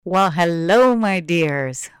Well, hello, my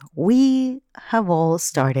dears. We have all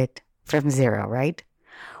started from zero, right?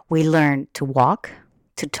 We learned to walk,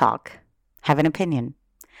 to talk, have an opinion,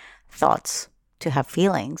 thoughts, to have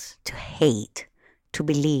feelings, to hate, to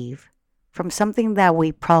believe from something that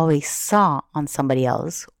we probably saw on somebody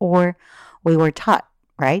else or we were taught,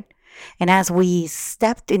 right? And as we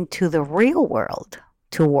stepped into the real world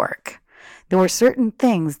to work, there were certain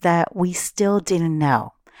things that we still didn't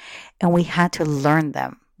know and we had to learn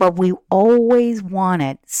them. But we always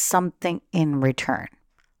wanted something in return,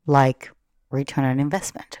 like return on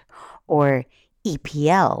investment or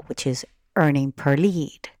EPL, which is earning per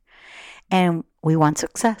lead. And we want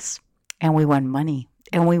success and we want money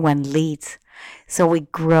and we want leads. So we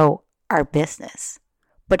grow our business.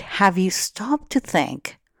 But have you stopped to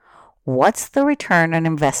think, what's the return on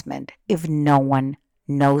investment if no one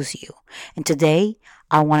knows you? And today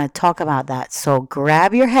I want to talk about that. So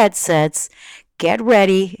grab your headsets, get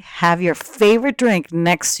ready, have your favorite drink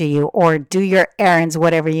next to you, or do your errands,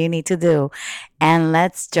 whatever you need to do, and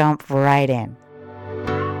let's jump right in.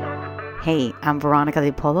 Hey, I'm Veronica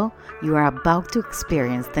De Polo. You are about to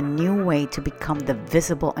experience the new way to become the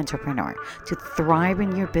visible entrepreneur, to thrive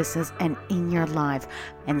in your business and in your life,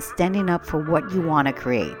 and standing up for what you want to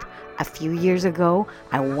create. A few years ago,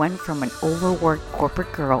 I went from an overworked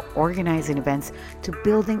corporate girl organizing events to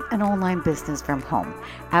building an online business from home.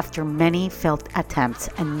 After many failed attempts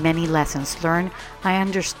and many lessons learned, I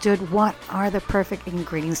understood what are the perfect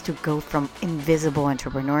ingredients to go from invisible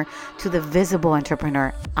entrepreneur to the visible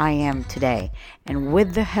entrepreneur I am today. And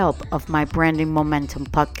with the help of my Branding Momentum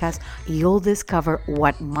podcast, you'll discover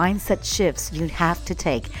what mindset shifts you have to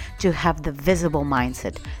take to have the visible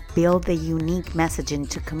mindset. Build the unique messaging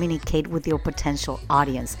to communicate with your potential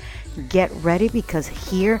audience. Get ready because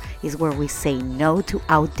here is where we say no to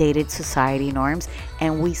outdated society norms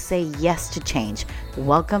and we say yes to change.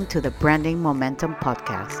 Welcome to the Branding Momentum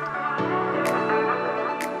podcast.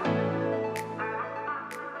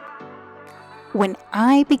 When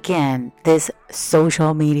I began this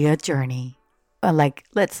social media journey,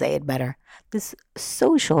 let's say it better, this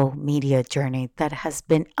social media journey that has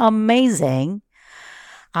been amazing,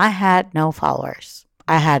 I had no followers.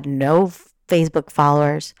 I had no Facebook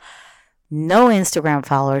followers, no Instagram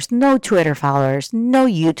followers, no Twitter followers, no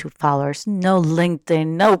YouTube followers, no LinkedIn,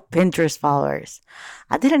 no Pinterest followers.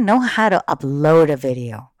 I didn't know how to upload a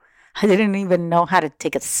video. I didn't even know how to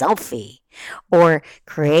take a selfie or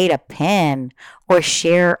create a pin or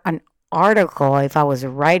share an article if I was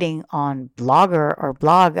writing on Blogger or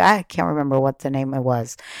blog. I can't remember what the name it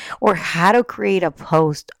was. Or how to create a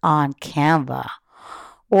post on Canva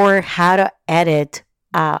or how to edit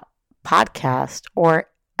a podcast or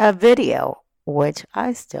a video, which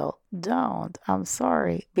I still don't. I'm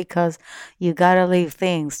sorry, because you got to leave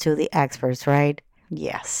things to the experts, right?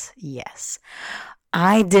 Yes.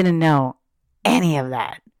 I didn't know any of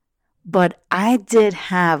that, but I did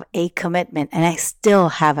have a commitment, and I still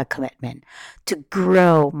have a commitment to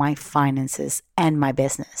grow my finances and my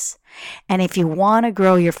business. And if you want to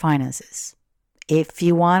grow your finances, if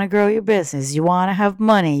you want to grow your business, you want to have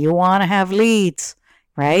money, you want to have leads,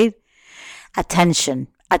 right? Attention.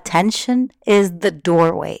 Attention is the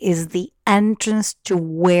doorway, is the entrance to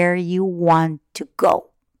where you want to go.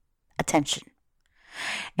 Attention.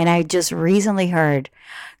 And I just recently heard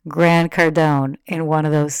Grant Cardone in one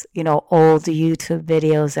of those, old YouTube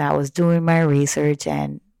videos. I was doing my research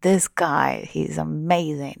and this guy, he's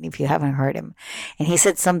amazing if you haven't heard him. And he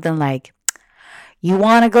said something like, you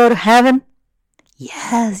want to go to heaven?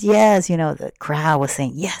 Yes. The crowd was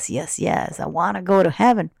saying, yes. I want to go to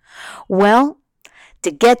heaven. Well,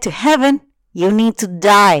 to get to heaven, you need to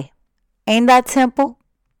die. Ain't that simple?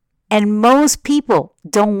 And most people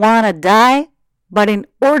don't want to die, but in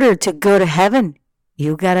order to go to heaven,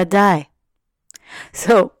 you gotta die.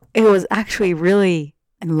 So it was actually really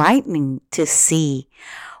enlightening to see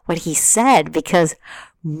what he said, because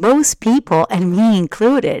most people, and me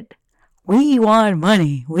included, we want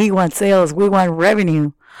money, we want sales, we want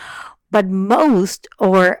revenue. But most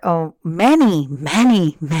or many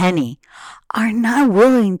are not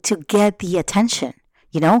willing to get the attention.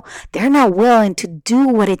 They're not willing to do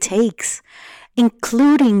what it takes,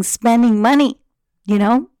 including spending money,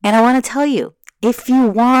 And I want to tell you, if you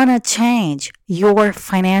want to change your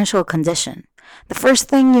financial condition, the first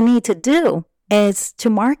thing you need to do is to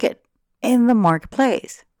market in the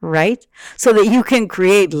marketplace, right? So that you can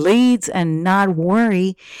create leads and not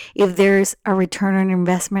worry if there's a return on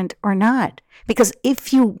investment or not. Because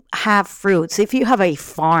if you have fruits, if you have a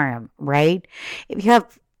farm, right? If you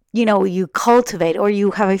have, you cultivate, or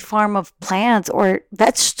you have a farm of plants or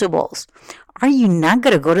vegetables, are you not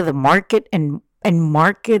going to go to the market and and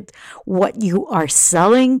market what you are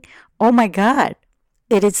selling, oh my God,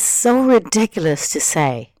 it is so ridiculous to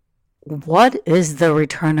say, what is the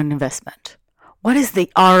return on investment? What is the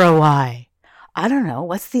ROI? I don't know.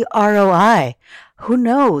 What's the ROI? Who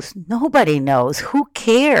knows? Nobody knows. Who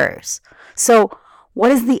cares? So, what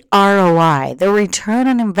is the ROI, the return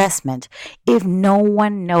on investment, if no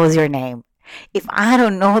one knows your name? If I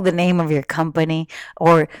don't know the name of your company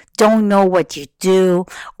or don't know what you do,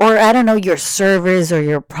 or I don't know your service or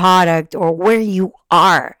your product or where you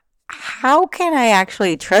are, how can I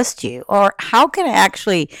actually trust you? Or how can I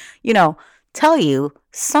actually, tell you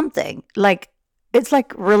something? Like, it's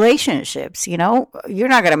like relationships, You're not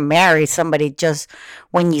going to marry somebody just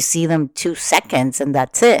when you see them 2 seconds and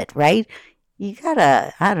that's it, right? You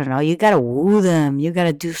gotta, I don't know, you gotta woo them. You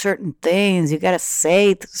gotta do certain things. You gotta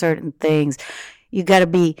say certain things. You gotta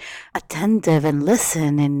be attentive and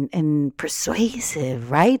listen and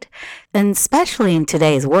persuasive, right? And especially in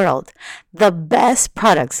today's world, the best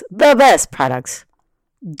products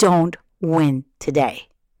don't win today.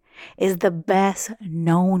 It's the best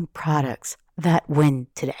known products that win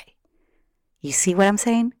today. You see what I'm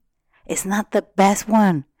saying? It's not the best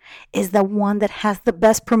one. It's the one that has the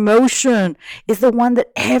best promotion. It's the one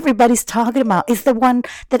that everybody's talking about. It's the one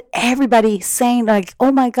that everybody's saying, like,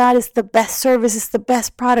 oh my God, it's the best service. It's the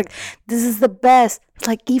best product. This is the best. It's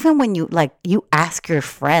like, even when you ask your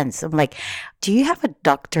friends, I'm like, do you have a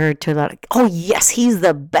doctor to like, oh yes, he's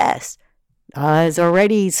the best. It's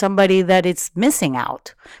already somebody that it's missing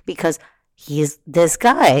out because this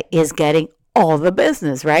guy is getting all the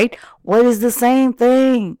business, right? What is the same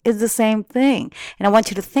thing? It's the same thing. And I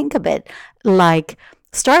want you to think of it like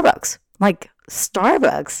Starbucks. Like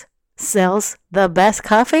Starbucks sells the best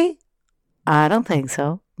coffee? I don't think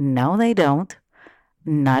so. No, they don't.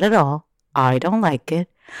 Not at all. I don't like it.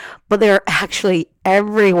 But they're actually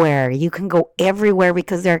everywhere. You can go everywhere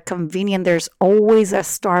because they're convenient. There's always a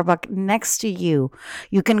Starbucks next to you.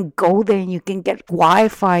 You can go there and you can get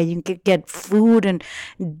Wi-Fi. You can get food and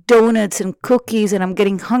donuts and cookies. And I'm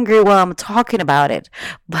getting hungry while I'm talking about it.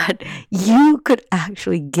 But you could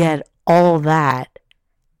actually get all that.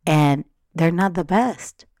 And they're not the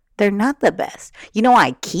best. They're not the best.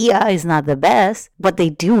 IKEA is not the best. What they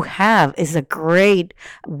do have is a great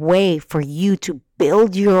way for you to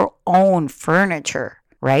build your own furniture,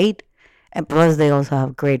 right? And plus, they also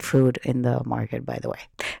have great food in the market, by the way.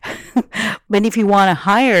 But if you want to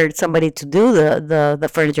hire somebody to do the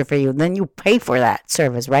furniture for you, then you pay for that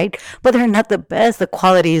service, right? But they're not the best. The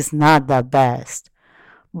quality is not the best.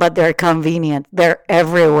 But they're convenient. They're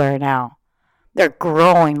everywhere now. They're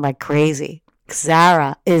growing like crazy.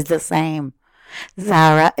 Zara is the same.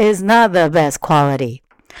 Zara is not the best quality,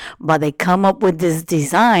 but they come up with these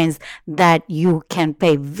designs that you can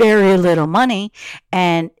pay very little money,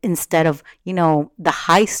 and instead of the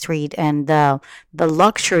high street and the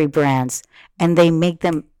luxury brands, and they make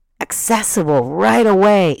them accessible right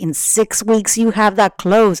away. In 6 weeks, you have that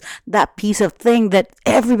clothes, that piece of thing that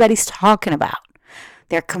everybody's talking about.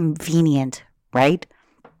 They're convenient, right?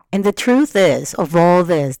 And the truth is, of all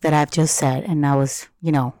this that I've just said, and I was,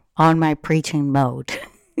 on my preaching mode,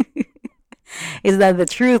 is that the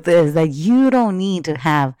truth is that you don't need to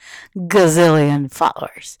have gazillion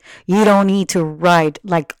followers. You don't need to write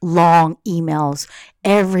like long emails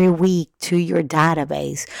every week to your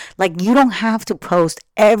database. Like, you don't have to post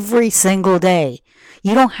every single day.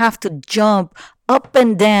 You don't have to jump up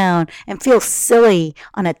and down and feel silly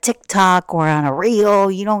on a TikTok or on a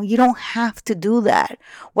reel. You don't have to do that.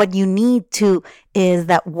 What you need to is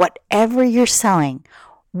that whatever you're selling,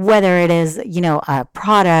 whether it is, a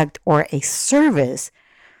product or a service,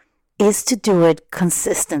 is to do it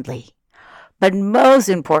consistently. But most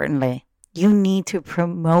importantly, you need to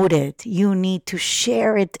promote it. You need to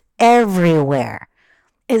share it everywhere.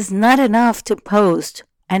 It's not enough to post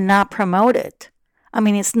and not promote it. I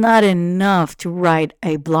mean, it's not enough to write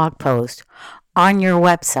a blog post on your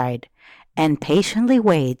website and patiently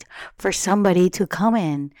wait for somebody to come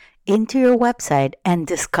into your website and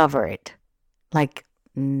discover it. Like,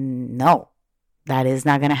 no, that is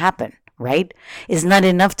not going to happen, right? It's not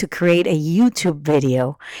enough to create a YouTube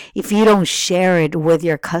video if you don't share it with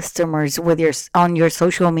your customers, on your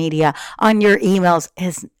social media, on your emails.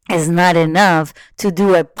 Is not enough to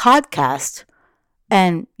do a podcast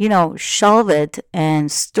and, shelve it and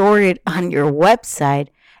store it on your website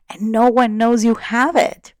and no one knows you have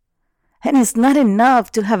it. And it's not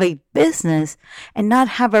enough to have a business and not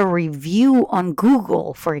have a review on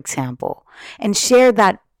Google, for example, and share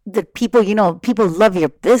that the people, people love your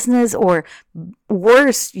business, or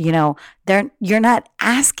worse, you're not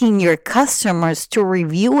asking your customers to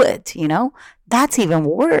review it, That's even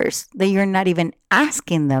worse, that you're not even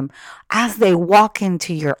asking them as they walk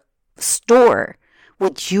into your store.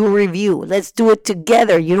 Would you review? Let's do it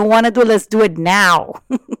together. You don't want to do it, let's do it now.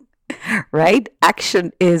 Right?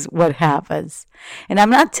 Action is what happens. And I'm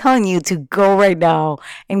not telling you to go right now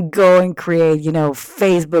and go and create,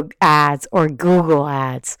 Facebook ads or Google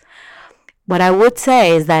ads. What I would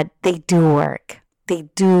say is that they do work. They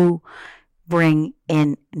do bring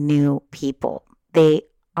in new people. They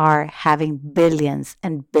are having billions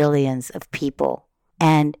and billions of people.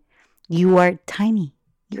 And you are tiny.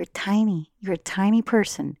 You're tiny. You're a tiny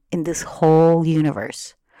person in this whole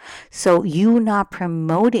universe. So you not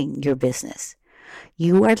promoting your business,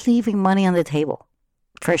 you are leaving money on the table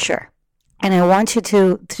for sure. And I want you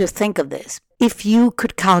to think of this. If you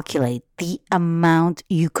could calculate the amount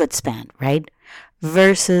you could spend, right,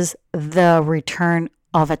 versus the return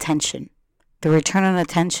of attention, the return on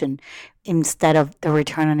attention instead of the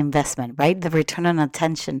return on investment, right? The return on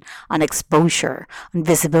attention, on exposure, on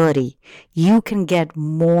visibility, you can get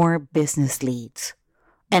more business leads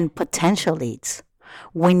and potential leads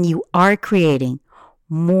when you are creating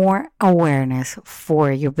more awareness for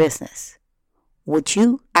your business. Would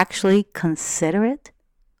you actually consider it?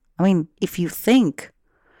 I mean, if you think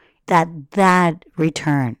that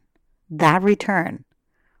return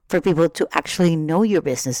for people to actually know your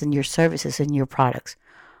business and your services and your products,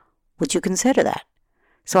 would you consider that?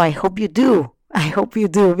 So I hope you do. I hope you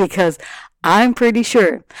do, because I'm pretty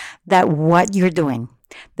sure that what you're doing,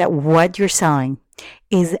 that what you're selling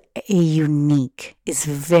is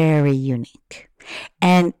very unique.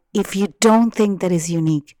 And if you don't think that is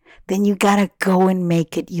unique, then you gotta go and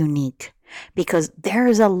make it unique, because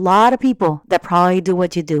there's a lot of people that probably do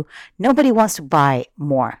what you do. Nobody wants to buy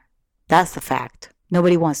more. That's the fact.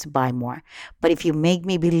 Nobody wants to buy more. But if you make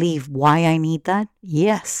me believe why I need that,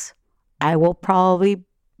 yes, I will probably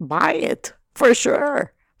buy it for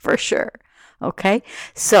sure. Okay?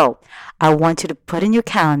 So I want you to put in your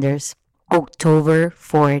calendars October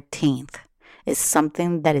 14th. It's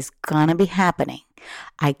something that is gonna be happening.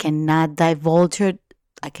 I cannot divulge it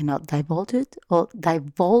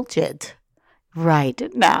right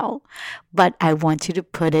now, but I want you to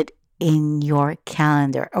put it in your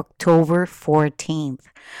calendar, October 14th.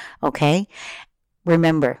 Okay?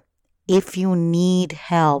 Remember, if you need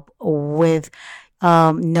help with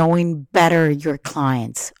knowing better your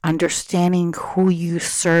clients, understanding who you're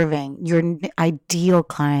serving, your ideal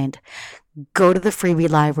client, go to the freebie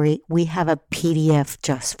library. We have a PDF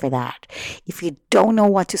just for that. If you don't know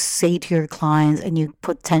what to say to your clients and your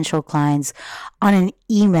potential clients on an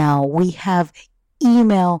email, we have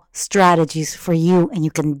email strategies for you, and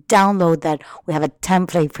you can download that. We have a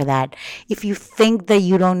template for that. If you think that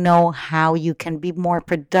you don't know how you can be more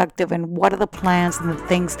productive and what are the plans and the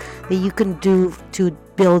things that you can do to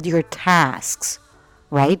build your tasks,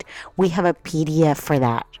 right? We have a PDF for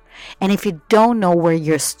that. And if you don't know where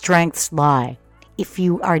your strengths lie, if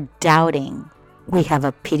you are doubting, we have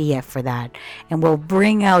a PDF for that. And we'll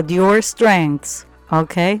bring out your strengths.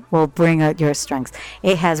 Okay, we'll bring out your strengths.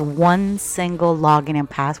 It has one single login and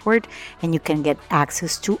password, and you can get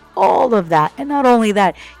access to all of that. And not only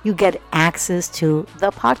that, you get access to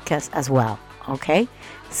the podcast as well. Okay,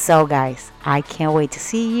 so guys, I can't wait to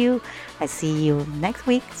see you. I see you next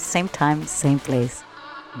week, same time, same place.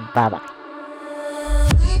 Bye bye.